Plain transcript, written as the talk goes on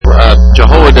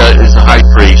Jehoiada is the high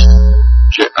priest.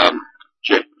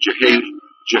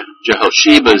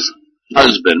 Jehosheba's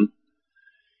husband.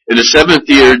 In the 7th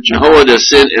year, Jehoiada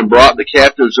sent and brought the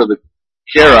captives of the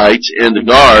Kerites and the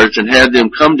guards and had them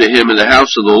come to him in the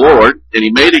house of the Lord. And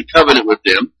he made a covenant with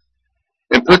them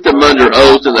and put them under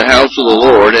oath in the house of the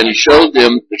Lord. And he showed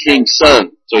them the king's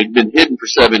son. So he'd been hidden for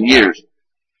 7 years.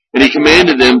 And he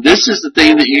commanded them, this is the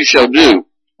thing that you shall do.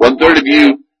 1/3 of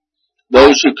you,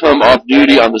 those who come off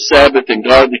duty on the Sabbath and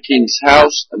guard the king's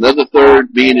house, another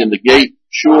third being in the gate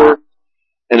sure,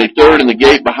 and a third in the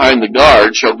gate behind the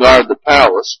guard shall guard the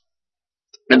palace.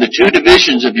 And the 2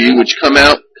 divisions of you which come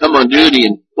on duty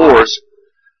in force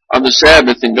on the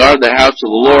Sabbath and guard the house of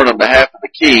the Lord on behalf of the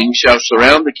king shall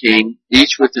surround the king,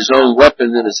 each with his own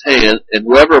weapon in his hand, and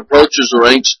whoever approaches the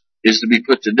ranks is to be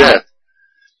put to death.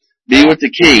 Be with the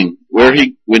king when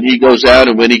he goes out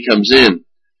and when he comes in.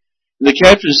 And the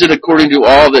captains did according to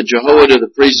all that Jehoiada the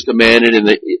priest commanded, and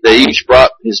they each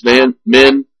brought his men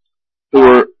who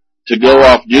were to go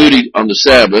off duty on the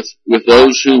Sabbath with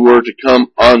those who were to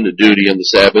come on the duty on the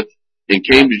Sabbath, and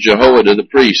came to Jehoiada the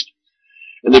priest.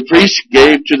 And the priest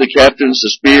gave to the captains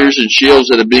the spears and shields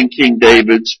that had been King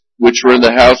David's, which were in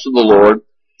the house of the Lord.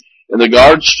 And the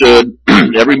guard stood,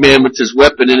 every man with his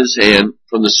weapon in his hand,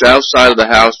 from the south side of the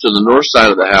house to the north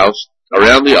side of the house,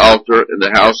 around the altar and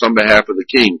the house on behalf of the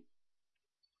king.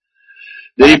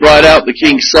 Then he brought out the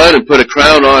king's son and put a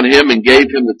crown on him and gave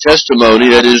him the testimony,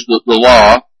 that is the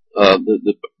law,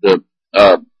 the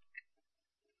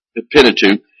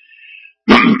Pentateuch.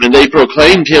 And they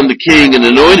proclaimed him the king and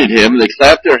anointed him, and they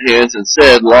clapped their hands and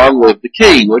said, long live the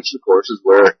king, which of course is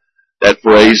where that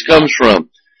phrase comes from.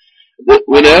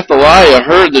 When Athaliah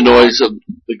heard the noise of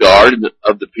the guard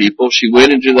of the people, she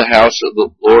went into the house of the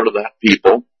Lord of the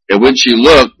people, and when she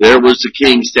looked, there was the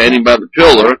king standing by the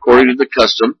pillar, according to the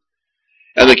custom,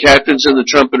 and the captains and the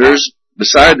trumpeters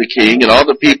beside the king, and all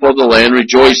the people of the land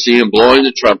rejoicing and blowing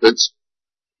the trumpets.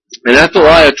 And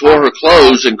Athaliah tore her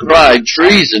clothes and cried,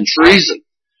 treason, treason.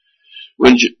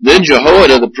 Then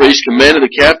Jehoiada the priest commanded the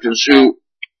captains who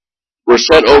were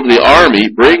set over the army,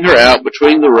 bring her out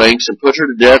between the ranks and put her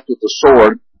to death with the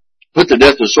sword. Put to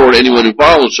death with the sword anyone who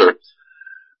follows her.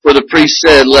 For the priest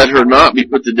said, let her not be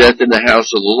put to death in the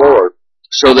house of the Lord.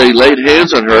 So they laid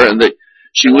hands on her, and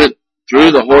she went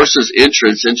through the horse's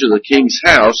entrance into the king's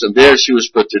house, and there she was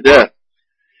put to death.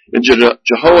 And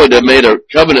Jehoiada made a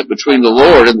covenant between the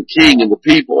Lord and the king and the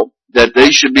people, that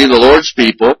they should be the Lord's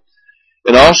people,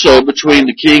 and also between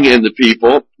the king and the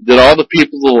people, that all the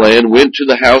people of the land went to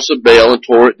the house of Baal and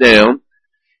tore it down.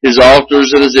 His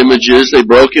altars and his images they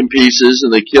broke in pieces,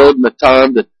 and they killed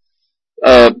Mattan, the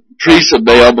priest of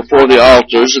Baal, before the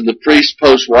altars, and the priest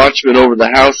post watchmen over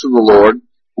the house of the Lord.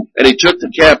 And he took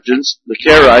the captains, the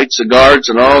Kerites, the guards,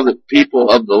 and all the people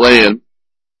of the land,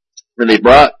 and they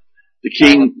brought the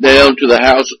king down to the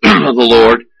house of the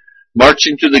Lord,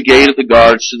 marching to the gate of the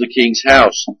guards to the king's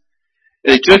house.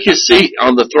 And he took his seat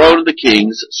on the throne of the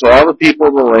kings, so all the people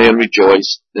of the land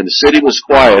rejoiced, and the city was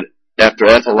quiet after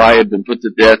Athaliah had been put to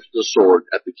death with the sword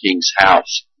at the king's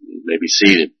house. You may be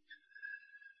seated.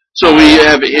 So we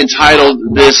have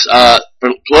entitled this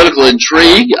political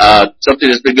intrigue, something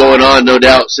that's been going on, no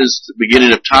doubt, since the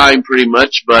beginning of time, pretty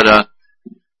much. But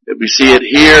we see it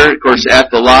here. Of course,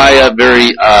 Athaliah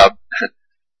very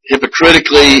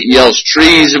hypocritically yells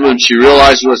treason when she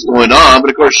realizes what's going on.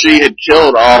 But of course, she had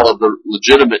killed all of the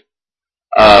legitimate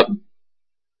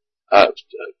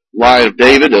line of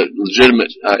David, the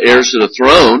legitimate heirs to the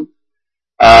throne,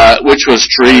 which was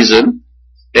treason.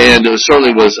 And it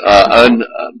certainly was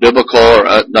unbiblical, or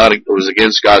not. It was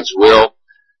against God's will.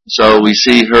 So we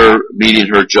see her meeting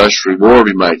her just reward,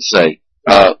 we might say.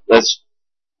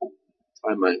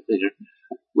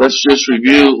 Let's just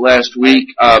review last week.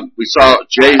 We saw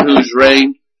Jehu's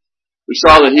reign. We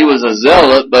saw that he was a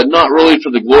zealot, but not really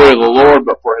for the glory of the Lord,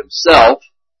 but for himself.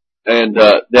 And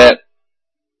that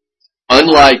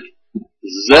unlike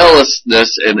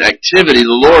zealousness and activity, the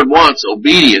Lord wants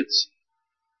obedience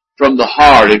from the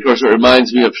heart. Of course, it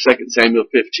reminds me of 2 Samuel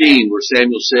 15, where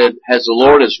Samuel said, has the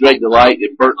Lord as great delight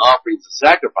in burnt offerings and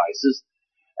sacrifices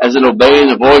as in obeying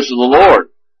the voice of the Lord?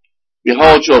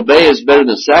 Behold, to obey is better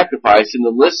than sacrificing, and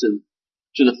to listen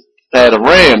to the fat of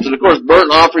rams. And of course,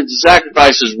 burnt offerings and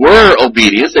sacrifices were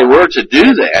obedience. They were to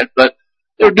do that, but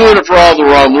they were doing it for all the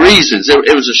wrong reasons.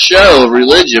 It was a show of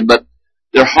religion, but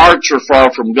their hearts were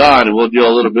far from God, and we'll deal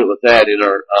a little bit with that in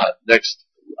our next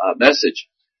message.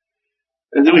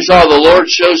 And then we saw the Lord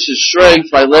shows his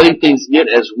strength by letting things get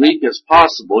as weak as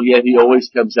possible, yet he always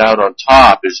comes out on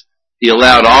top. As he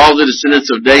allowed all the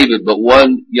descendants of David but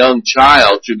one young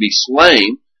child to be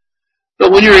slain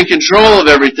But when you're in control of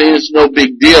everything, it's no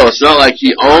big deal. It's not like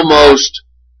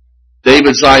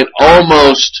David's line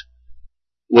almost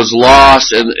was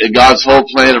lost and God's whole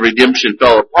plan of redemption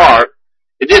fell apart.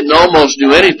 It didn't almost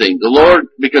do anything.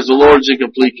 Because the Lord's in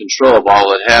complete control of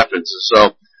all that happens. And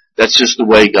so that's just the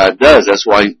way God does. That's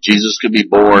why Jesus could be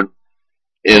born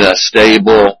in a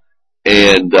stable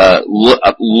and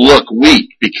look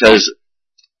weak, because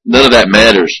none of that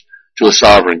matters to a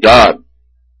sovereign God.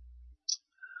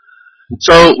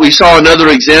 So we saw another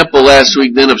example last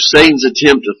week then of Satan's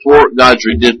attempt to thwart God's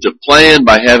redemptive plan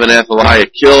by having Athaliah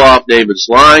kill off David's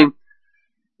line.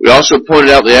 We also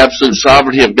pointed out the absolute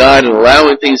sovereignty of God in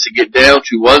allowing things to get down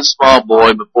to one small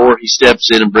boy before he steps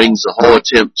in and brings the whole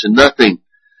attempt to nothing.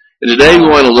 And today we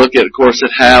want to look at, of course,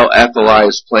 at how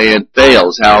Athaliah's plan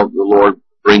fails, how the Lord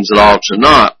brings it all to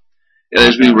naught. And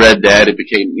as we read that, it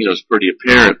became, it's pretty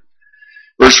apparent.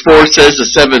 Verse 4 says the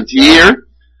 7th year.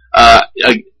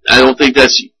 I don't think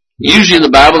that's, usually in the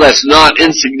Bible, that's not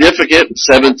insignificant.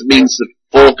 7th means the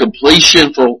full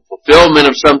completion, full fulfillment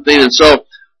of something. And so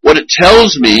what it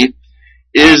tells me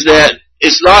is that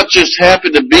it's not just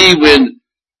happened to be when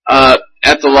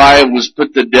Athaliah was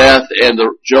put to death and the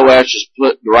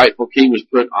rightful king was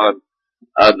put on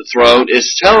the throne.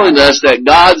 It's telling us that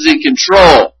God's in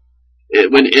control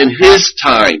when in His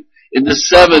time, in the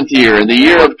 7th year, in the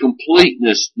year of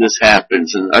completeness, this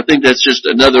happens. And I think that's just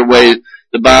another way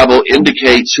the Bible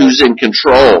indicates who's in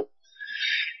control.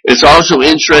 It's also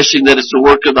interesting that it's the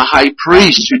work of the high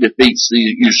priest who defeats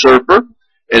the usurper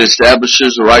and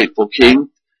establishes a rightful king.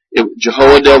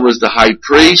 Jehoiada was the high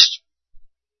priest,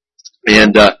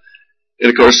 and of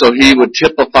course, so he would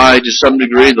typify to some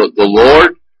degree the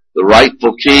Lord, the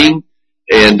rightful king,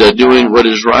 and doing what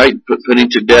is right, putting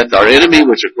to death our enemy,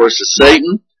 which of course is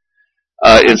Satan.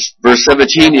 In verse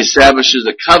 17, he establishes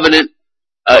a covenant.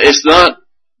 It's not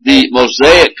the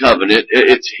Mosaic covenant.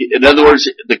 In other words,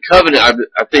 the covenant,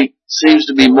 I think, seems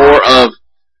to be more of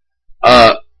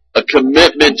a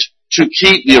commitment to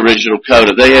keep the original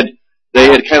covenant. They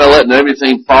had kind of letting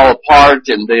everything fall apart,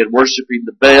 and they had worshiping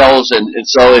the Baals, and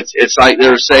so it's like they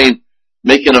were saying,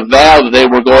 making a vow that they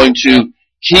were going to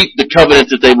keep the covenant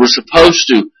that they were supposed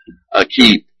to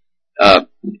keep.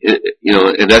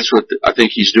 And that's what I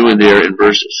think he's doing there in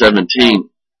verse 17.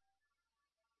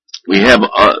 We have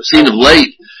seen of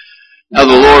late how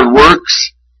the Lord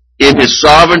works in His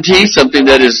sovereignty, something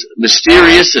that is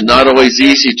mysterious and not always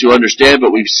easy to understand,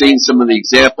 but we've seen some of the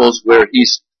examples where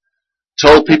He's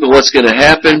told people what's going to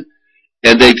happen,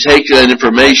 and they've taken that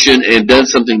information and done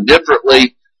something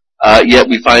differently, yet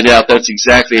we find out that's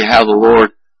exactly how the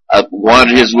Lord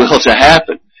wanted His will to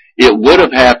happen. It would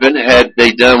have happened had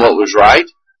they done what was right,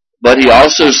 but He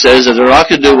also says that they're not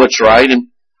going to do what's right, and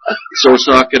so it's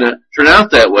not going to turn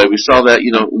out that way. We saw that,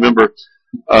 remember,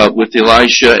 with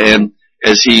Elisha, and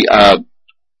as he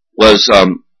was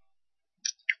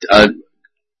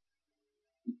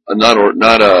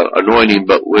not anointing,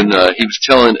 but when he was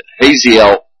telling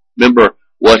Hazael, remember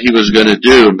what he was going to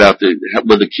do about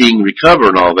with the king recover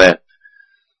and all that.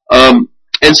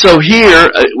 And so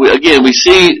here, again, we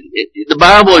see the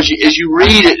Bible, as you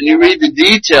read it and you read the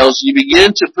details, you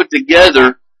begin to put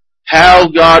together how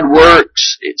God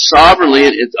works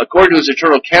sovereignly according to His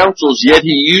eternal counsels, yet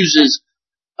He uses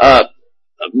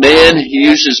He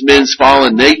uses men's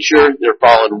fallen nature, their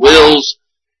fallen wills.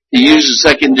 He uses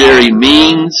secondary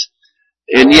means,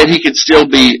 and yet He could still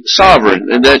be sovereign,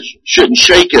 and that shouldn't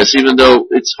shake us, even though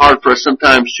it's hard for us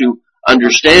sometimes to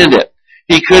understand it.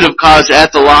 He could have caused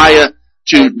Athaliah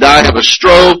to die of a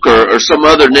stroke or some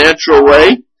other natural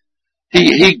way.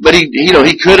 He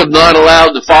could have not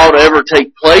allowed the fall to ever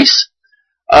take place.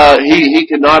 He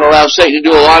could not allow Satan to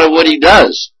do a lot of what he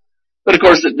does. But of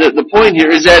course, the point here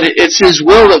is that it's His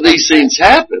will that these things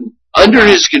happen under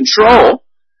His control.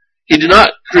 He did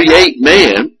not create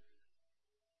man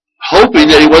hoping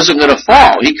that he wasn't going to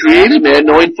fall. He created man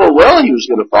knowing full well he was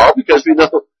going to fall, because we know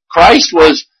Christ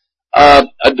was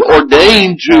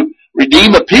ordained to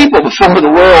redeem a people before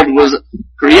the world was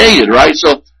created, right?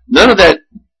 So none of that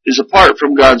is apart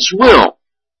from God's will.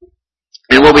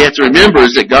 And what we have to remember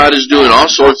is that God is doing all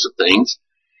sorts of things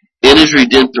in His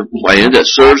redemptive plan that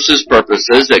serves His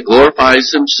purposes, that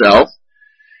glorifies Himself.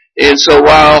 And so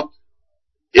while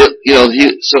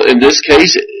so in this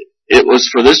case, it was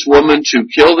for this woman to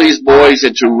kill these boys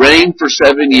and to reign for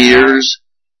 7 years,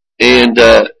 and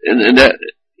that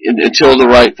until the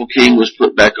rightful king was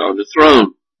put back on the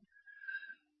throne.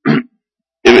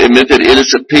 It meant that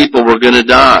innocent people were going to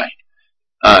die.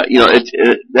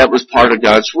 That was part of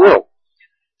God's will.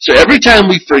 So every time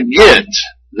we forget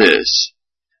this,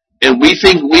 and we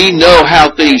think we know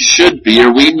how things should be,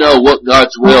 or we know what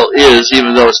God's will is,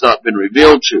 even though it's not been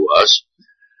revealed to us,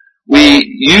 we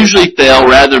usually fail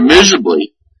rather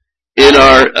miserably in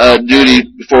our duty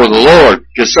before the Lord,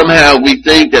 because somehow we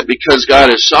think that because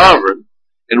God is sovereign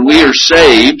and we are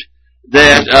saved,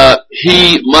 that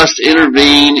He must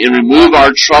intervene and remove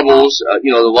our troubles. A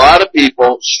lot of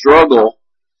people struggle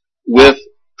with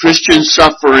Christian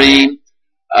suffering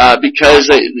because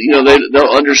they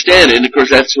don't understand it, and of course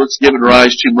that's what's given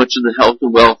rise to much of the health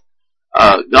and wealth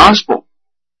gospel.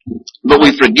 But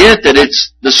we forget that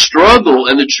it's the struggle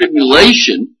and the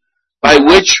tribulation by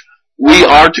which we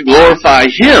are to glorify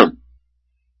Him.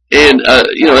 And,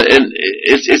 and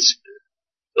it's,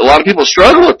 a lot of people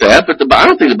struggle with that, but I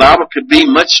don't think the Bible could be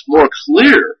much more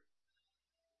clear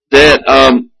that,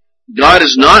 God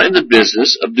is not in the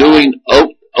business of doing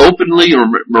openly or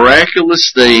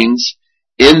miraculous things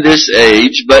in this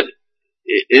age, but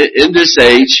in this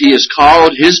age He has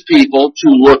called His people to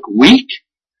look weak,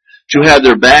 to have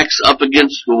their backs up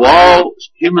against the wall,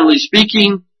 humanly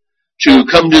speaking, to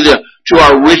come to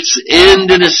our wits'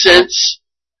 end in a sense,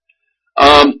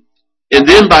 and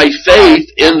then by faith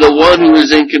in the one who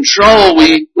is in control,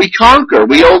 we conquer,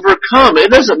 we overcome.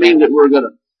 It doesn't mean that we're going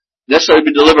to necessarily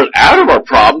be delivered out of our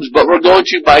problems, but we're going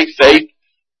to, by faith,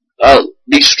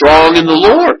 be strong in the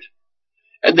Lord.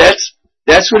 And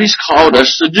that's what He's called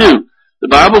us to do. The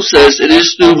Bible says it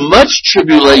is through much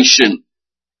tribulation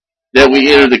that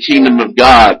we enter the kingdom of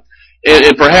God.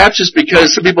 And perhaps it's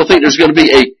because some people think there's going to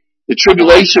be the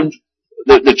tribulation,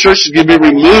 the church is going to be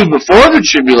removed before the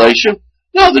tribulation.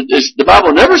 No, the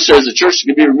Bible never says the church is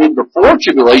going to be removed before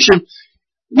tribulation.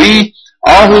 We,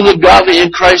 all who live godly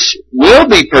in Christ, will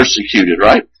be persecuted,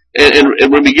 right?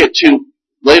 And when we get to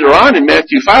later on in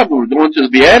Matthew 5, when we're going through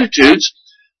the Beatitudes,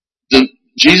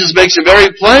 Jesus makes it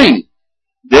very plain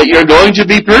that you're going to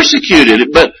be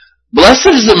persecuted. But blessed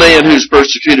is the man who's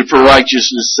persecuted for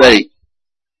righteousness' sake.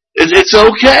 It's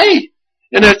okay.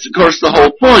 And that's, of course, the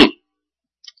whole point.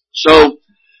 So,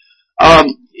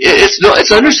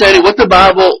 it's understanding what the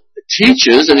Bible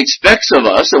teaches and expects of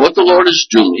us and what the Lord is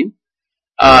doing,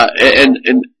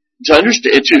 and to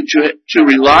understand, to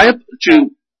rely, to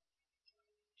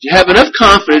have enough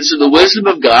confidence in the wisdom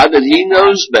of God that He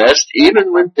knows best,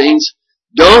 even when things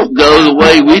don't go the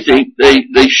way we think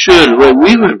they should, the way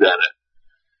we would have done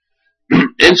it.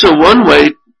 And so one way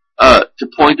to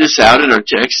point this out in our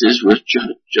text is with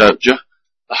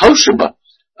Jehoshaphat,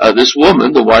 this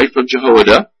woman, the wife of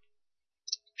Jehoiada.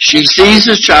 She sees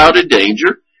his child in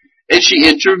danger, and she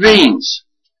intervenes.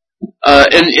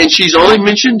 And she's only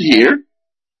mentioned here.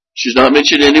 She's not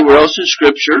mentioned anywhere else in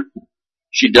Scripture.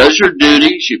 She does her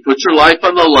duty. She puts her life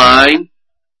on the line,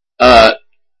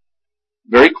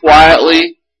 very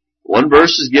quietly. One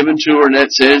verse is given to her in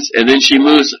that sense, and then she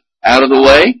moves out of the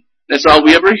way. That's all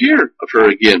we ever hear of her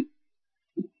again.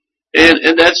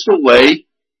 And that's the way,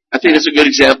 I think it's a good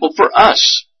example for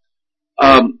us.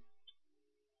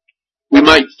 We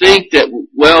might think that,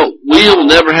 well, we'll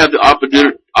never have the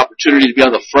opportunity to be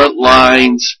on the front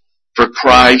lines for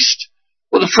Christ.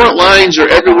 Well, the front lines are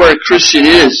everywhere a Christian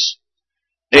is.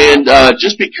 And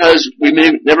just because we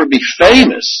may never be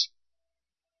famous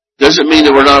doesn't mean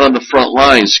that we're not on the front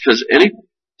lines. Because any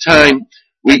time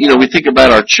we think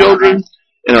about our children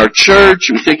and our church,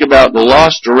 we think about the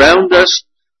lost around us,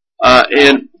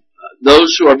 and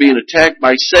those who are being attacked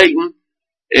by Satan,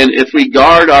 and if we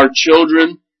guard our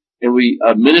children, and we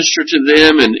minister to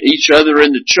them and each other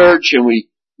in the church, and we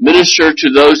minister to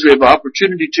those we have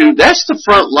opportunity to, that's the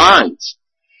front lines.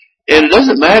 And it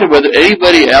doesn't matter whether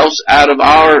anybody else out of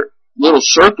our little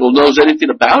circle knows anything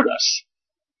about us.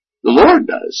 The Lord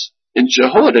does. And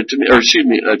Jehoiada,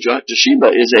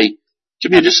 Josheba is to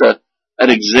me just an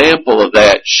example of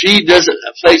that. She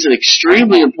plays an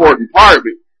extremely important part,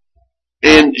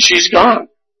 and she's gone.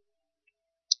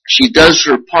 She does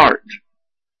her part.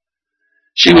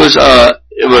 She was,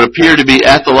 it would appear to be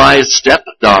Athaliah's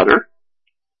stepdaughter,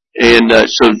 and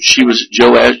so she was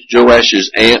Joash's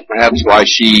aunt, perhaps why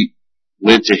she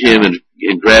went to him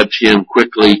and grabbed him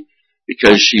quickly,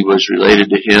 because she was related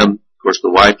to him, of course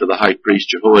the wife of the high priest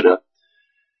Jehoiada.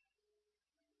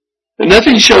 And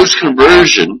nothing shows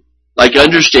conversion like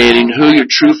understanding who your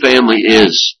true family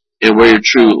is and where your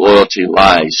true loyalty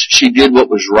lies. She did what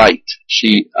was right.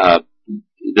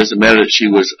 It doesn't matter that she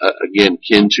was, again,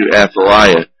 kin to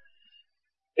Athaliah.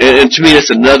 And to me, that's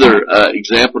another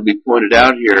example to be pointed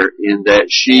out here, in that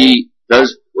she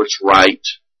does what's right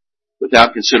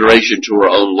without consideration to her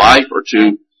own life or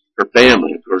to her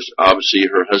family. Of course, obviously,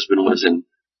 her husband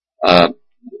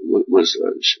was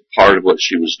part of what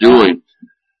she was doing.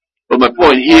 But my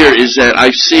point here is that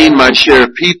I've seen my share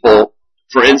of people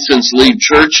for instance, leave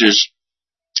churches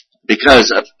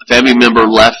because a family member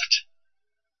left,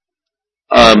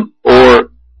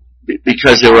 or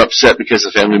because they were upset because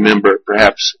a family member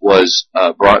perhaps was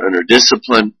brought under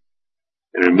discipline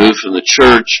and removed from the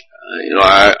church.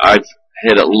 I've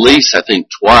had at least, I think,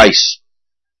 twice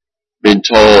been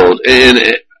told, and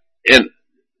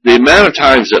the amount of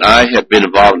times that I have been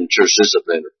involved in church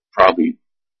discipline, probably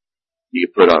you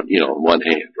could put on, on one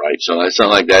hand, right? So it's not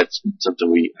like that's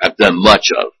something I've done much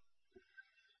of.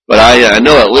 But I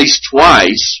know at least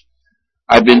twice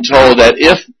I've been told that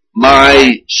if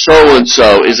my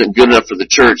so-and-so isn't good enough for the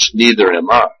church, neither am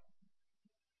I.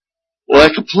 Well,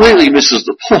 that completely misses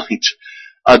the point.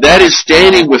 That is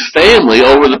standing with family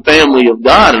over the family of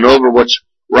God and over what's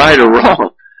right or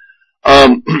wrong.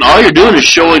 All you're doing is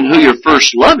showing who your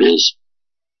first love is.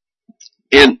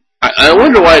 And I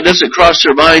wonder why it doesn't cross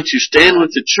their mind to stand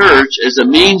with the church as a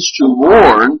means to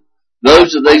warn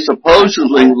those that they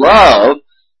supposedly love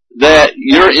that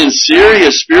you're in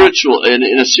serious spiritual and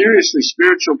in a seriously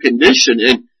spiritual condition,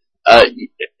 and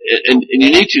you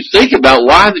need to think about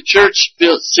why the church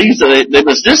sees that they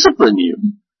must discipline you.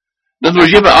 In other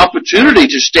words, you have an opportunity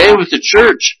to stand with the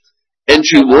church and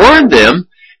to warn them,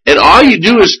 and all you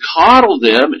do is coddle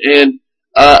them and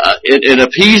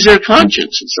appease their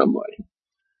conscience in some way.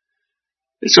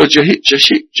 And so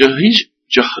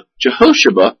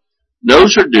Jehoshaphat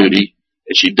knows her duty,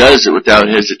 and she does it without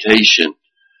hesitation.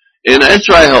 And that's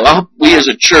why I hope we as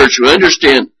a church, we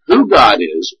understand who God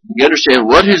is, we understand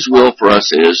what His will for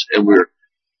us is, and we're,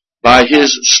 by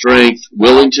His strength,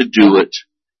 willing to do it,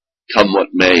 come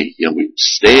what may. We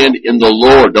stand in the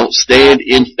Lord, don't stand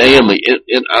in family.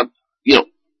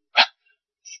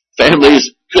 Families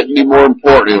couldn't be more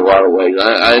important in a lot of ways.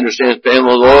 I understand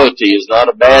family loyalty is not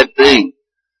a bad thing.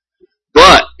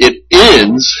 But it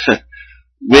ends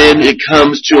when it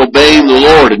comes to obeying the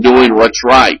Lord and doing what's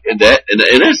right. And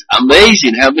it's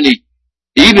amazing how many,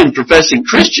 even professing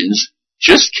Christians,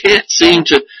 just can't seem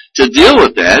to deal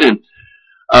with that. And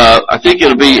I think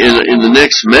it'll be in the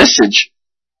next message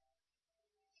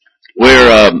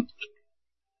where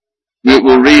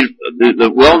we'll read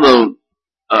the well-known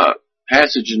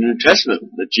passage in the New Testament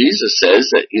that Jesus says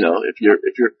that, if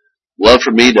your love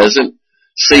for me doesn't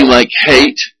seem like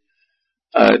hate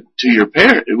to your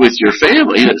parent, with your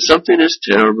family, that something is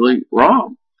terribly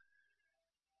wrong.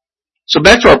 So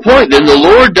back to our point, then the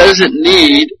Lord doesn't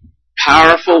need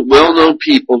powerful, well-known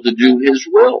people to do His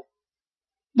will.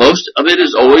 Most of it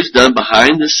is always done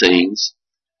behind the scenes,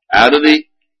 out of the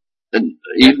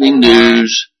evening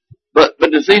news. But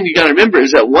the thing you got to remember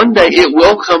is that one day it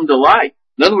will come to light.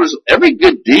 In other words, every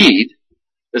good deed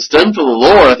that's done for the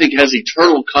Lord, I think, has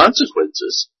eternal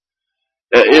consequences.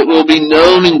 It will be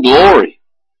known in glory.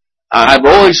 I've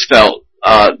always felt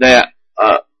that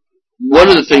one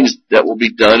of the things that will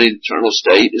be done in eternal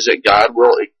state is that God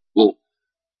will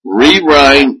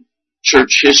rewrite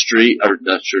church history, or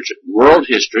not church, world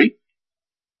history,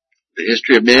 the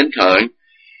history of mankind,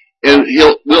 and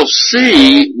we'll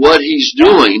see what He's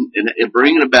doing in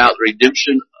bringing about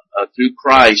redemption through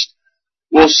Christ.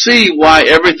 We'll see why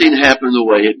everything happened the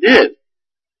way it did.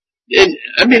 And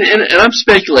I'm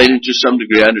speculating to some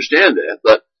degree, I understand that,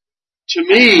 but to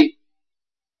me,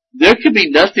 there could be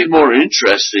nothing more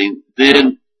interesting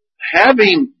than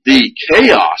having the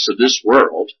chaos of this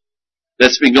world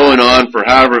that's been going on for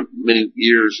however many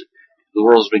years the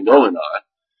world's been going on,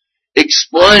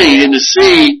 explain and to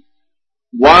see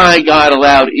why God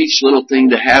allowed each little thing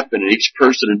to happen and each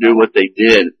person to do what they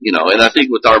did, and I think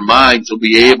with our minds we'll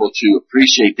be able to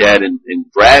appreciate that and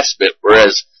grasp it,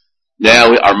 whereas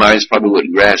now our minds probably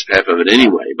wouldn't grasp half of it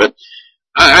anyway. But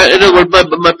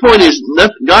my point is,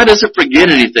 God doesn't forget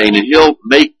anything, and He'll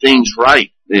make things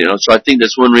right. So I think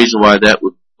that's one reason why that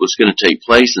was going to take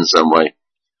place in some way.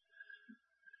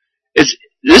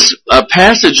 This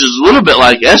passage is a little bit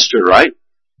like Esther, right?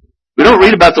 We don't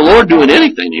read about the Lord doing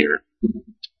anything here,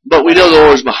 but we know the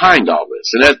Lord is behind all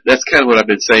this, and that's kind of what I've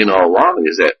been saying all along.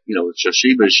 Is that with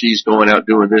Sheba, she's going out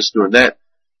doing this, doing that.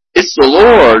 It's the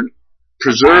Lord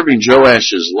preserving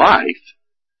Joash's life.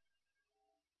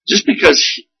 Just because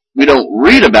we don't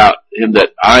read about him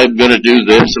that I'm going to do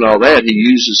this and all that, He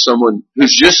uses someone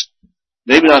who's just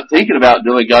maybe not thinking about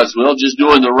doing God's will, just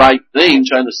doing the right thing,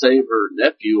 trying to save her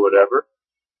nephew, whatever.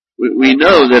 We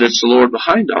know that it's the Lord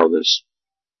behind all this.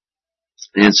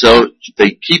 And so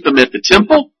they keep him at the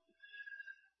temple.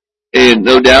 And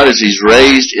no doubt as he's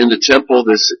raised in the temple,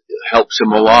 this helps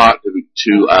him a lot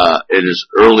to in his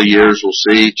early years, we'll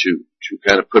see, to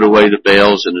kind of put away the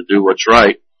Baals and to do what's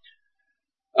right.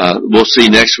 We'll see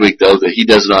next week, though, that he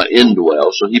does not end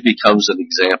well. So he becomes an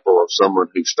example of someone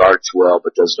who starts well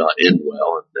but does not end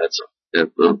well. And that's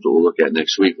that we'll look at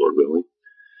next week, Lord willing.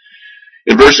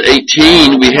 In verse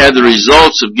 18, we have the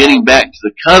results of getting back to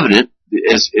the covenant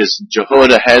as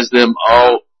Jehoiada has them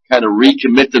all kind of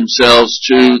recommit themselves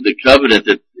to the covenant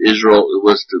that Israel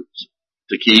was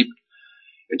to keep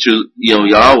and to,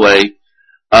 Yahweh.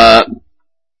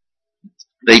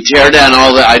 They tear down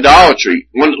all the idolatry.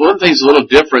 One thing's a little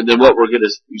different than what we're going to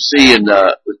see in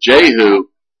with Jehu,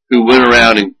 who went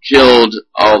around and killed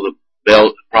all the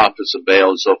prophets of Baal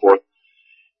and so forth,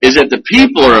 is that the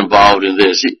people are involved in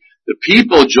this. The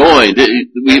people joined.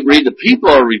 We read the people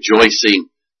are rejoicing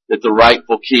that the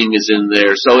rightful king is in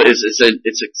there. So it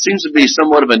seems to be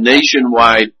somewhat of a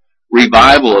nationwide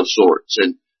revival of sorts,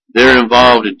 and they're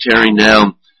involved in tearing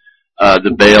down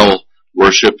the Baal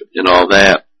worship and all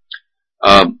that.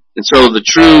 And so the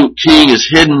true king is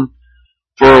hidden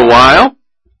for a while.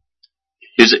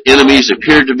 His enemies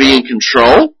appear to be in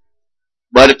control,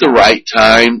 but at the right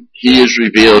time, he is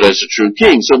revealed as the true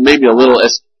king. So maybe a little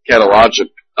eschatologic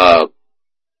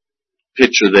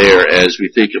picture there as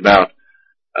we think about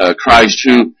Christ,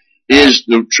 who is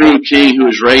the true king who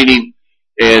is reigning,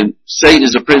 and Satan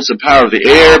is the prince of power of the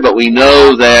air, but we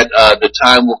know that the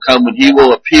time will come when he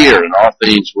will appear and all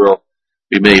things will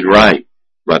be made right.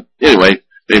 But anyway,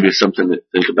 maybe it's something to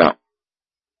think about.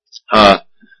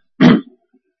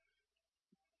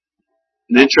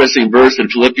 An interesting verse in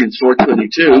Philippians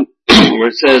 4:22 where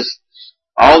it says,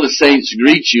 all the saints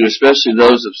greet you, especially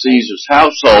those of Caesar's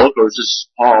household. Of course, this is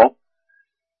Paul.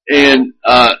 And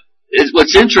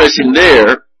what's interesting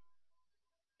there,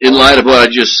 in light of what I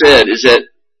just said, is that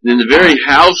in the very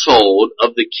household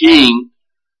of the king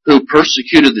who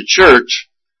persecuted the church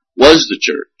was the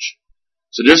church.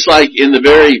 So just like in the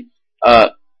very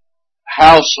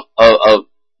house of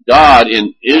God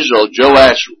in Israel,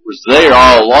 Joash was there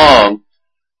all along.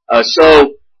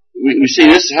 So we see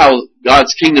this is how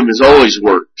God's kingdom has always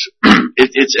worked.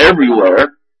 It's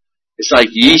everywhere. It's like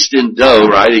yeast in dough,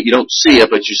 right? You don't see it,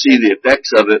 but you see the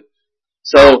effects of it.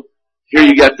 So here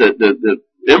you got the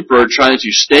emperor trying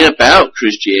to stamp out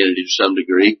Christianity to some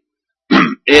degree,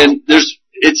 and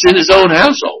it's in his own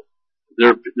household.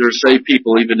 There are saved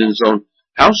people even in his own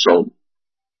household,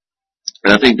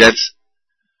 and I think that's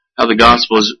how the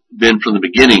gospel has been from the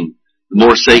beginning. The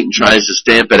more Satan tries to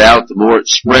stamp it out, the more it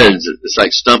spreads. It's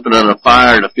like stumping on a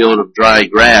fire in a field of dry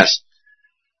grass.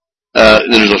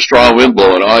 There's a strong wind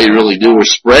blowing. All you really do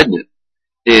is spreading it.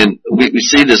 And we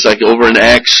see this like over in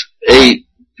Acts 8. If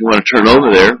you want to turn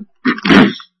over there.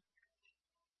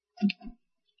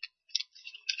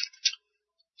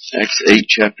 Acts 8,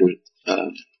 chapter,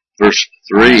 verse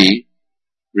 3.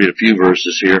 Read a few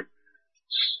verses here.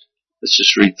 Let's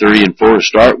just read 3 and 4 to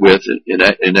start with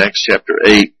in Acts chapter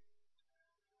 8.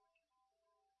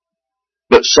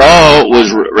 But Saul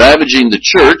was ravaging the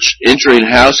church, entering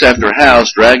house after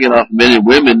house, dragging off men and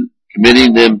women,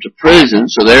 committing them to prison.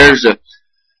 So there's the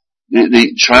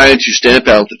trying to stamp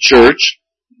out the church.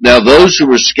 Now those who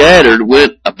were scattered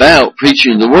went about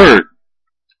preaching the word.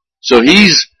 So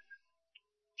he's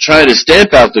trying to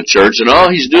stamp out the church, and all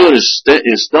he's doing is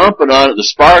stomping on it. The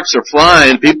sparks are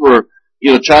flying. People are,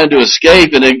 trying to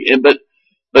escape, but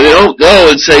they don't go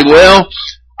and say, well,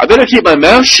 I better keep my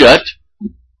mouth shut,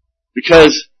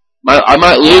 because I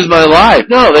might lose my life.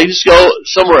 No, they just go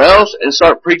somewhere else and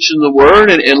start preaching the word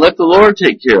and let the Lord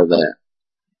take care of that.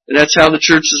 And that's how the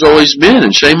church has always been.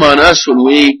 And shame on us when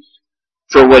we,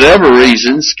 for whatever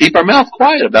reasons, keep our mouth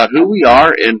quiet about who we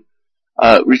are and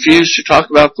refuse to talk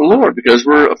about the Lord because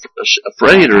we're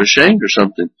afraid or ashamed or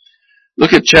something.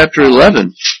 Look at chapter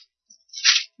 11.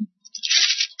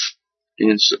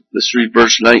 And let's read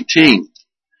verse 19.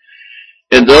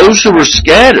 And those who were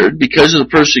scattered because of the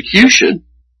persecution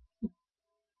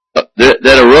that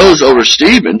arose over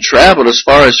Stephen traveled as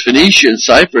far as Phoenicia and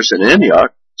Cyprus and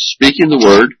Antioch, speaking the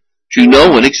word to no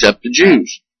one except the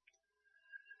Jews.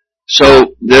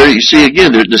 So there you see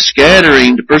again, the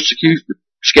scattering, the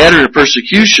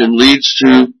persecution leads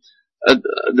to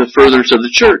the furtherance of the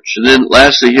church. And then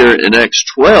lastly here in Acts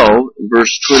 12,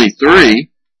 verse 23,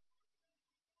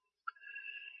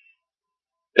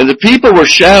 and the people were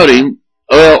shouting,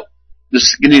 well,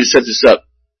 you need to set this up.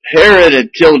 Herod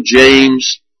had killed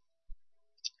James.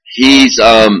 He's,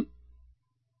 that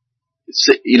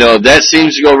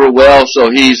seems to go over well, so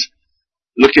he's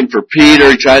looking for Peter.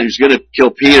 He was going to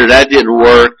kill Peter. That didn't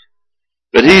work.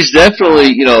 But he's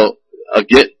definitely,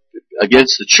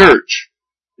 against the church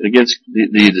and against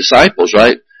the disciples,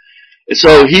 right? And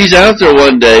so he's out there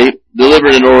one day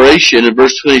delivering an oration. In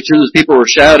verse 22, the people were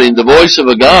shouting, the voice of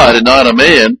a God and not a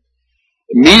man.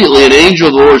 Immediately an angel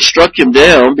of the Lord struck him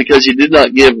down because he did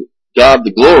not give God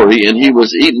the glory, and he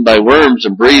was eaten by worms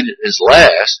and breathed his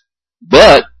last.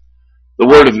 But the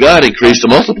Word of God increased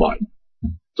and multiplied.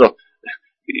 So,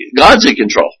 God's in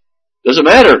control. Doesn't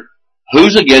matter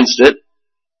who's against it.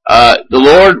 The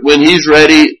Lord, when He's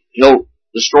ready, He'll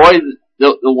destroy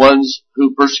the ones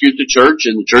who persecute the church,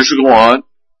 and the church will go on.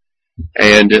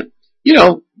 And, we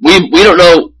don't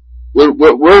know.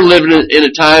 We're living in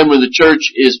a time when the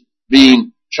church is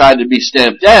being tried to be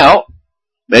stamped out.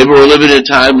 Maybe we're living in a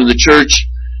time when the church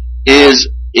is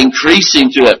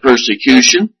increasing through that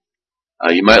persecution.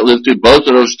 You might live through both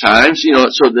of those times,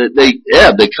 so that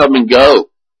they come and go,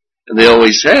 and they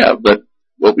always have. But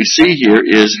what we see here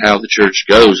is how the church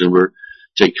goes, and we're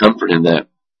take comfort in that.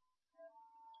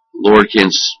 The Lord can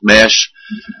smash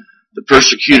the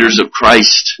persecutors of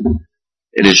Christ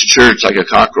and His church like a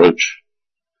cockroach.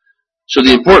 So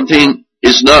the important thing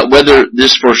is not whether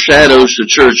this foreshadows the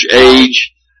church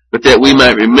age, but that we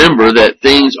might remember that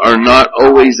things are not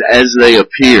always as they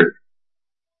appear.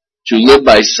 To live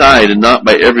by sight and not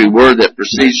by every word that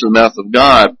proceeds from the mouth of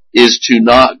God is to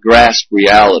not grasp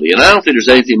reality. And I don't think there's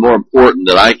anything more important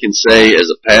that I can say as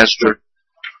a pastor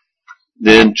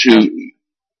than to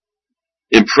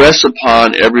impress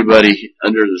upon everybody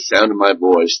under the sound of my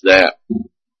voice that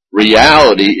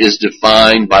reality is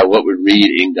defined by what we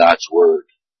read in God's Word.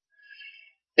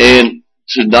 And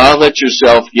to not let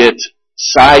yourself get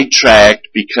sidetracked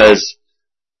because,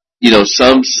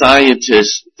 some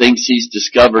scientist thinks he's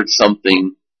discovered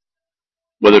something,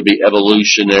 whether it be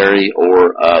evolutionary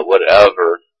or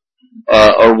whatever,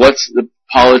 or what the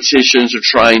politicians are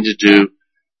trying to do.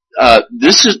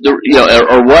 This is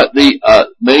or what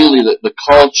mainly the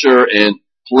culture and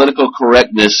political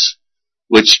correctness,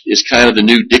 which is kind of the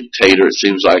new dictator, it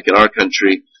seems like, in our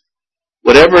country.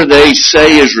 Whatever they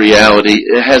say is reality,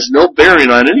 it has no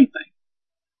bearing on anything.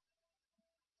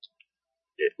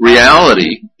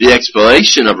 Reality, the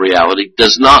explanation of reality,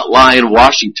 does not lie in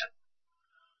Washington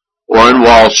or in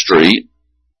Wall Street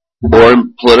or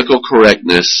in political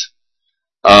correctness.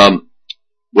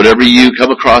 Whatever you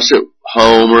come across at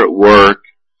home or at work,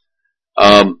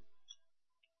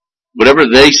 whatever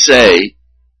they say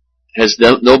has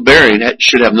no bearing,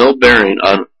 should have no bearing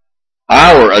on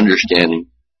our understanding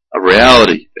of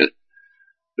reality.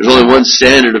 There's only one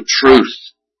standard of truth,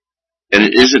 and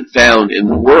it isn't found in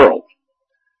the world.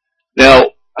 Now,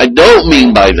 I don't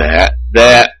mean by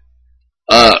that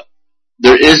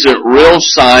there isn't real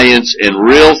science and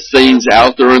real things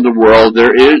out there in the world.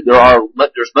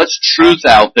 There's much truth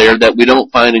out there that we don't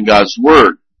find in God's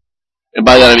Word. And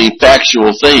by that I mean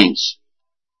factual things.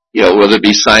 Whether it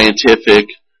be scientific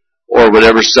or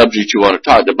whatever subject you want to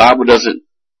talk. The Bible doesn't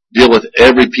deal with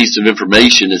every piece of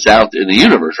information that's out in the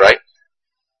universe, right?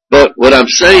 But what I'm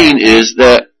saying is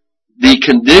that the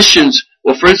conditions,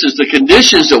 for instance, the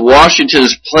conditions that Washington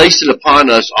is placing upon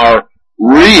us are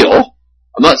real.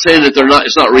 I'm not saying that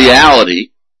it's not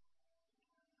reality.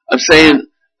 I'm saying,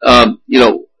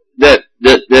 that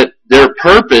their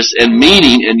purpose and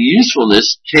meaning and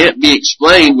usefulness can't be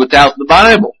explained without the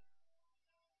Bible.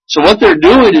 So what they're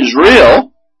doing is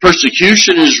real.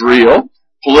 Persecution is real.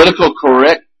 Political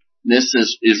correctness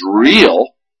is real.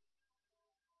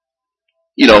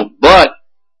 But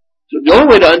the only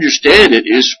way to understand it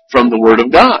is from the Word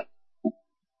of God.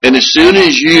 And as soon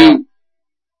as you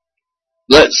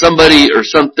let somebody or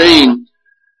something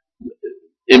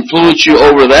influence you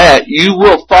over that, you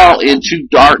will fall into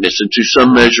darkness, into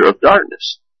some measure of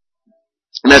darkness.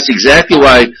 And that's exactly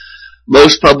why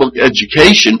most public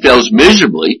education fails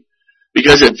miserably,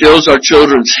 because it fills our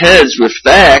children's heads with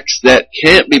facts that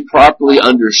can't be properly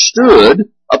understood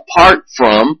apart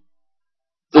from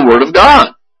the Word of God.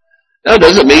 Now, it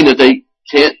doesn't mean that they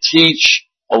can't teach,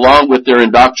 along with their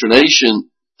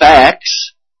indoctrination,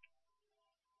 facts.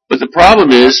 But the problem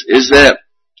is that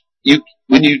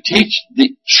when you teach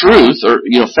the truth or,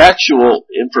 factual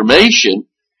information,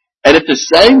 and at the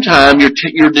same time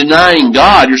you're denying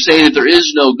God, you're saying that there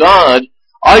is no God,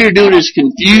 all you're doing is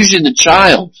confusing the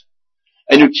child.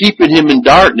 And you're keeping him in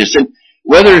darkness. And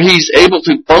whether he's able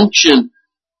to function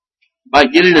by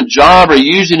getting a job or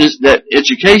using that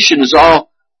education is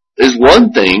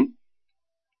one thing,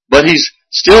 but he's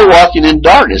still walking in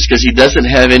darkness because he doesn't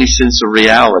have any sense of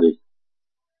reality.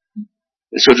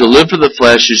 And so to live for the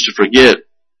flesh is to forget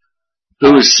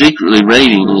who is secretly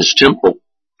reigning in His temple,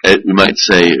 we might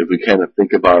say, if we kind of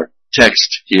think of our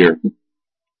text here.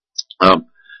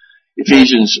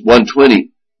 Ephesians 1:20.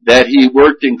 That He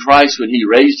worked in Christ when He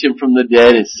raised Him from the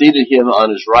dead and seated Him on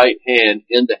His right hand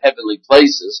in the heavenly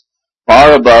places,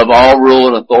 far above all rule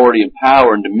and authority and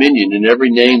power and dominion in every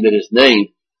name that is named,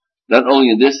 not only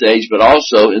in this age, but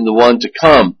also in the one to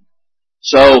come.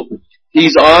 So,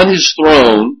 He's on His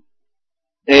throne,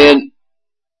 and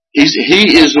He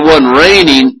is the one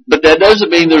reigning, but that doesn't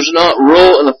mean there's not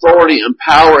rule and authority and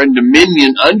power and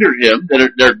dominion under him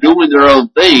that they're doing their own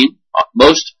thing.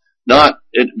 Most not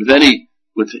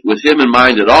with him in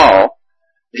mind at all.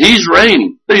 He's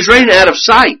reigning, but he's reigning out of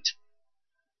sight.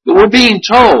 But we're being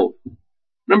told.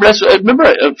 Remember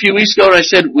a few weeks ago when I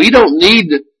said we don't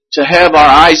need to have our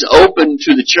eyes open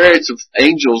to the chariots of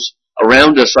angels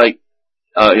around us like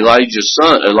Elisha's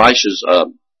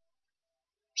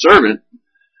servant,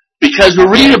 because we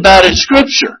read about it in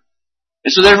Scripture.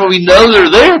 And so therefore we know they're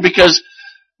there because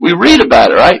we read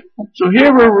about it, right? So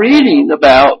here we're reading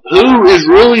about who is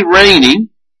really reigning,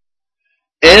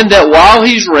 and that while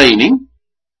he's reigning,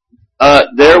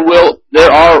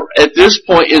 there are at this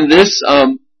point in this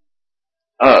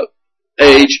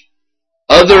age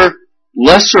other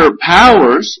lesser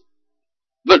powers,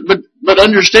 but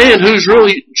understand who's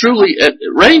really truly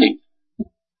reigning,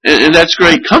 and that's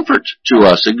great comfort to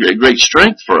us, a great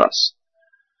strength for us.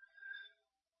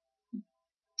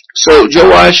 So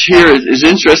Joash here is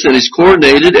interested, is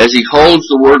coordinated as he holds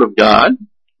the word of God,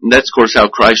 and that's of course how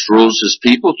Christ rules his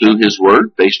people, through his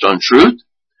word based on truth.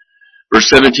 Verse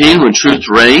 17, when truth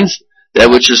reigns, that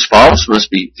which is false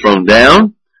must be thrown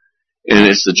down. And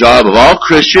it's the job of all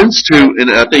Christians to,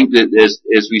 and I think that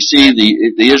as we see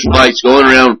the Israelites going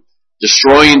around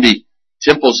destroying the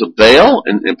temples of Baal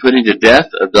and putting to death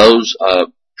of those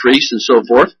priests and so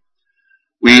forth,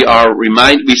 we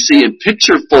see in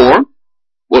picture form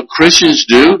what Christians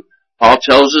do. Paul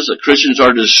tells us that Christians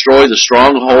are to destroy the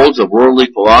strongholds of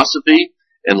worldly philosophy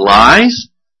and lies.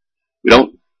 We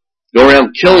don't go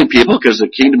around killing people, because the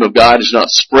kingdom of God is not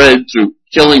spread through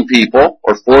killing people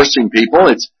or forcing people.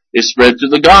 It's spread through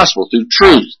the gospel, through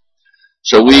truth.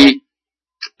 So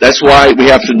that's why we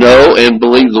have to know and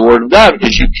believe the word of God,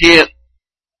 because you can't,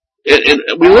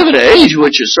 and we live in an age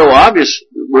which is so obvious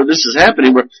where this is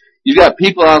happening, where you've got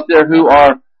people out there who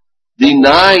are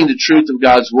denying the truth of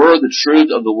God's word, the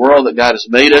truth of the world that God has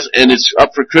made us, and it's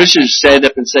up for Christians to stand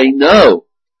up and say, no,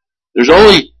 there's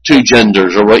only two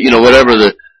genders, or whatever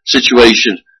the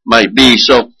situation might be.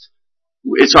 So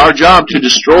it's our job to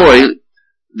destroy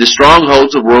the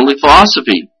strongholds of worldly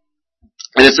philosophy.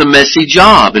 And it's a messy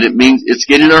job, and it means it's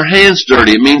getting our hands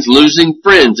dirty. It means losing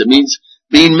friends. It means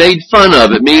being made fun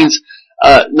of. It means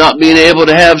not being able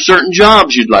to have certain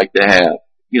jobs you'd like to have,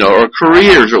 or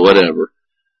careers or whatever.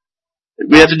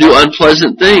 We have to do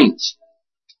unpleasant things.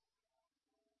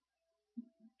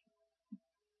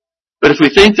 But if we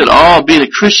think that all being a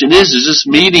Christian is just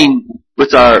meeting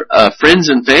with our friends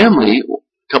and family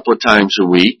a couple of times a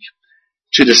week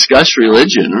to discuss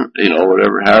religion,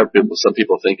 however some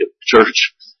people think of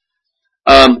church.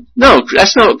 No,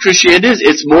 that's not what Christianity is.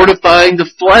 It's mortifying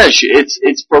the flesh.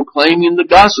 It's proclaiming the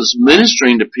gospel. It's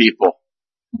ministering to people.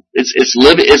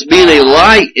 It's being a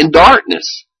light in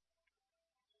darkness.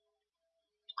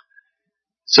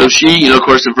 So she, of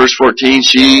course, in verse 14,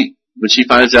 when she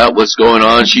finds out what's going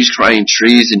on, she's crying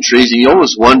trees and trees, and you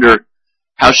almost wonder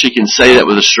how she can say that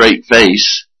with a straight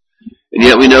face. And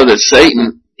yet we know that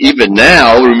Satan, even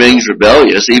now, remains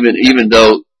rebellious, even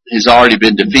though he's already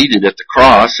been defeated at the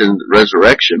cross and the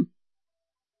resurrection.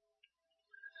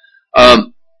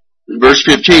 Verse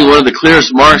 15, one of the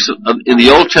clearest marks in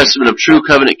the Old Testament of true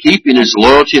covenant keeping is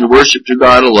loyalty and worship to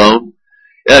God alone.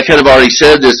 And I kind of already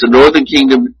said this, the northern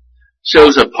kingdom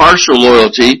shows a partial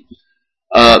loyalty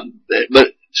but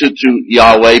to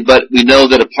Yahweh, but we know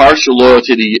that a partial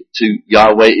loyalty to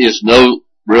Yahweh is no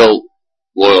real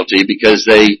loyalty, because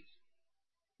they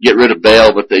get rid of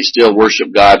Baal, but they still worship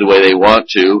God the way they want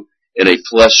to, in a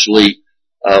fleshly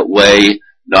way,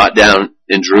 not down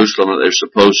in Jerusalem that they're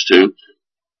supposed to.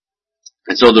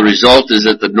 And so the result is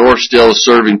that the north still is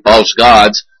serving false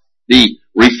gods. The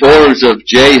reforms of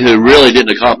Jehu really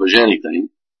didn't accomplish anything,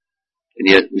 and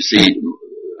yet we see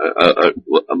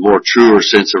a more truer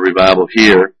sense of revival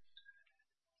here.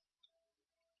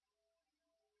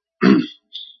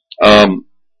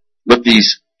 What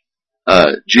these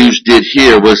Jews did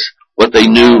here was what they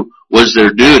knew was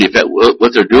their duty. In fact,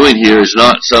 what they're doing here is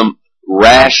not some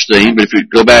rash thing, but if you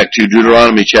go back to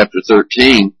Deuteronomy chapter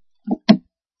 13,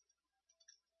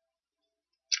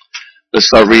 let's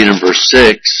start reading verse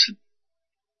 6.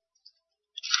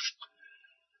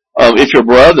 If your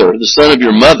brother, the son of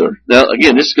your mother, now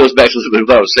again, this goes back to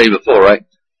what I was saying before, right?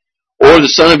 Or the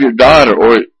son of your daughter,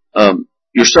 or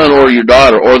your son or your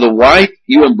daughter, or the wife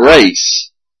you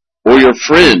embrace, or your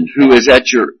friend who is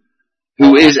as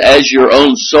your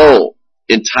own soul,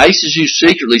 entices you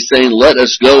secretly, saying, let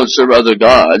us go and serve other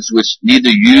gods, which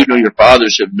neither you nor your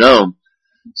fathers have known.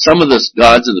 Some of the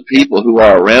gods of the people who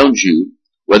are around you,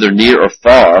 whether near or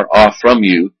far off from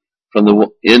you, from the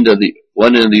one end of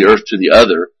the earth to the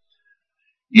other,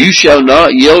 You shall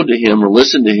not yield to him or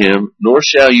listen to him, nor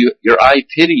shall your eye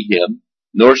pity him,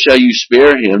 nor shall you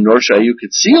spare him, nor shall you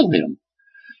conceal him.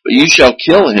 But you shall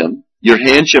kill him. Your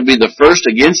hand shall be the first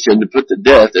against him to put to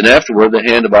death, and afterward the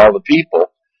hand of all the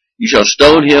people. You shall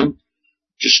stone him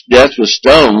to death with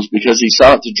stones, because he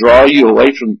sought to draw you away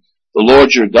from the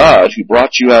Lord your God, who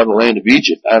brought you out of the land of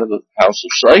Egypt, out of the house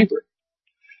of slavery.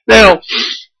 Now,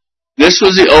 this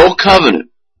was the old covenant,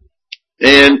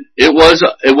 and it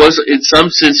was in some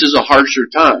senses a harsher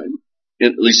time,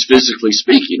 at least physically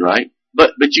speaking, right?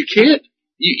 But you can't,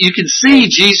 you can see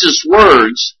Jesus'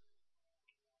 words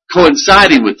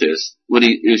coinciding with this when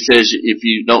he says, if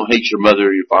you don't hate your mother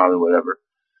or your father or whatever.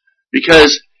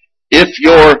 Because if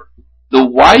the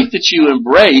wife that you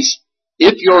embrace,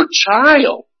 if your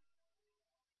child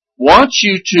wants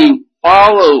you to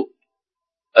follow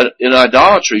in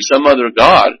idolatry some other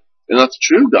god, and not the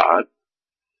true God,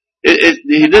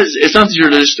 it's not that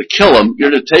you're just to kill him,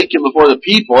 you're to take him before the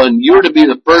people, and you're to be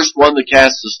the first one to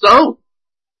cast the stone.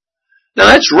 Now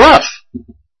that's rough.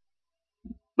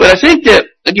 But I think that,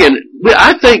 again,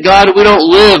 I thank God we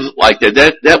don't live like that.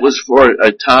 That was for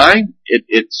a time.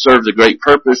 It served a great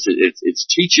purpose. It's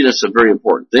teaching us some very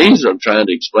important things that I'm trying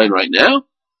to explain right now.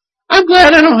 I'm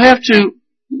glad I don't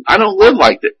live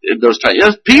like that in those times.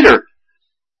 Yes, Peter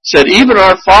said, even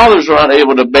our fathers were not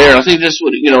able to bear. I think this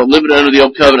would, living under the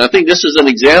old covenant, I think this is an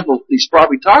example he's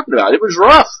probably talking about. It was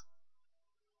rough.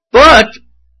 But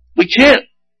we can't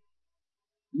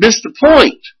miss the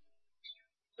point.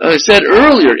 As I said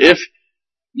earlier, if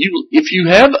you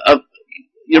have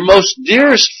your most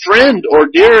dearest friend or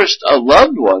dearest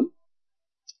loved one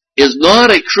is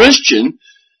not a Christian,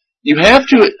 you have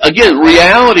to, again,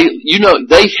 reality,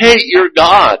 they hate your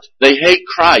God. They hate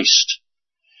Christ.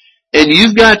 And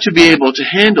you've got to be able to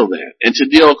handle that and to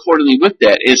deal accordingly with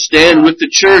that and stand with the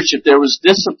church if there was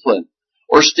discipline,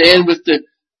 or stand with the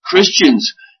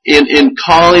Christians in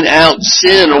calling out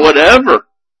sin or whatever.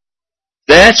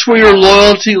 That's where your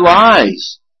loyalty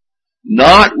lies,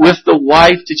 not with the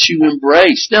wife that you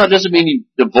embrace. Now, it doesn't mean you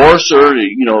divorce her,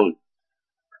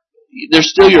 they're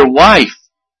still your wife.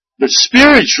 But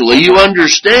spiritually, you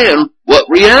understand what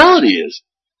reality is.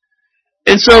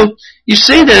 And so, you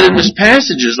see that in this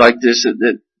passages like this,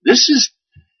 that this is,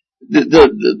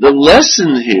 the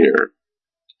lesson here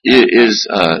is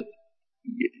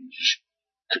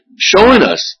showing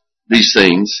us these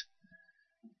things.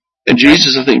 And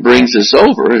Jesus, I think, brings this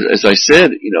over, as I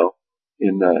said,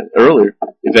 earlier.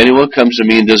 If anyone comes to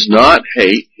me and does not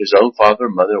hate his own father,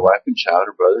 mother, wife, and child,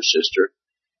 or brother, sister,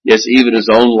 yes, even his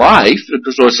own life,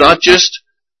 so it's not just,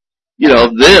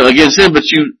 them against them, but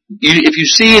if you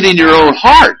see it in your own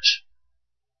heart,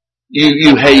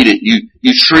 you hate it,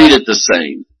 you treat it the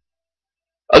same.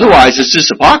 Otherwise, it's just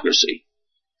hypocrisy.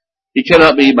 He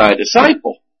cannot be my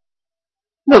disciple.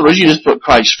 In other words, you just put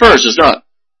Christ first. It's not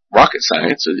rocket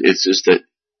science. It's just that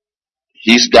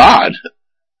he's God.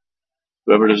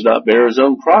 Whoever does not bear his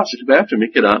own cross and come after me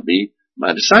cannot be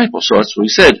my disciple. So that's what he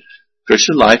said.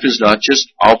 Christian life is not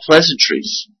just all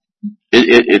pleasantries.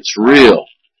 It's real.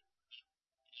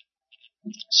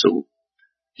 So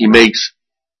he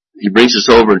brings us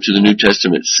over into the New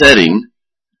Testament setting.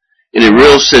 In a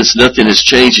real sense, nothing has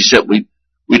changed except we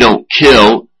don't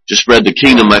kill to spread the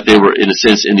kingdom like they were, in a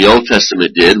sense, in the Old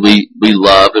Testament did. We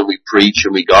love and we preach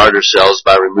and we guard ourselves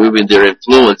by removing their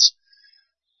influence.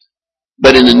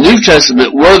 But in the New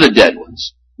Testament, we're the dead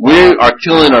ones. We are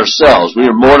killing ourselves. We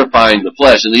are mortifying the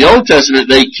flesh. In the Old Testament,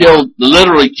 they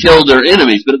literally killed their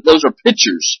enemies, but those are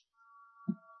pictures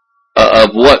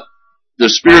of what the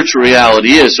spiritual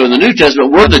reality is. So in the New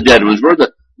Testament, we're the dead ones. We're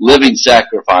the living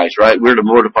sacrifice, right? We're to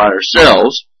mortify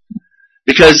ourselves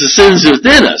because the sin's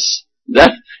within us.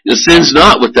 The sin's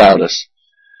not without us.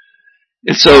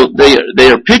 And so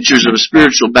they are pictures of a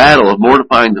spiritual battle of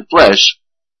mortifying the flesh,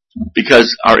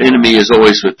 because our enemy is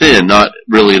always within, not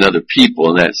really in other people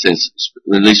in that sense,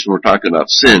 at least when we're talking about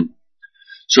sin.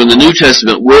 So in the New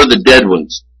Testament, we're the dead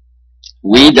ones.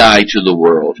 We die to the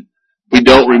world. We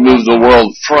don't remove the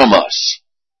world from us.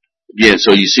 Again,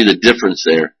 so you see the difference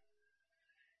there.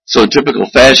 So in typical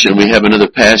fashion, we have another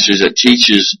passage that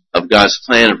teaches of God's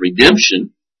plan of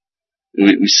redemption.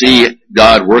 We see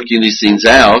God working these things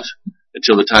out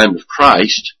until the time of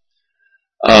Christ.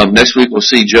 Next week we'll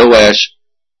see Joash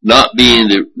not being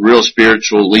the real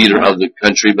spiritual leader of the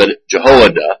country, but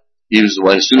Jehoiada. He was the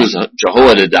one, as soon as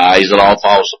Jehoiada dies, it all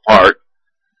falls apart.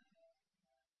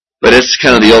 But it's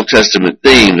kind of the Old Testament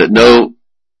theme that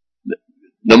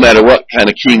no matter what kind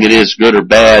of king it is, good or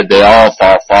bad, they all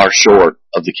fall far short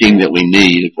of the king that we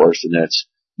need, of course, and that's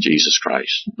Jesus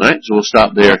Christ. All right, so we'll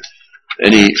stop there.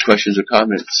 Any questions or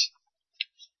comments?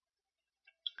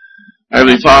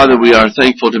 Heavenly Father, we are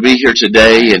thankful to be here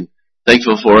today and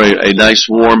thankful for a nice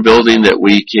warm building that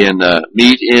we can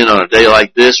meet in on a day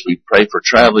like this. We pray for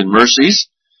traveling mercies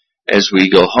as we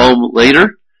go home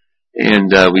later, and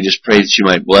we just pray that you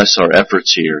might bless our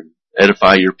efforts here and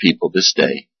edify your people this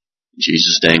day. In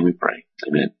Jesus' name we pray.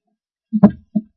 Amen.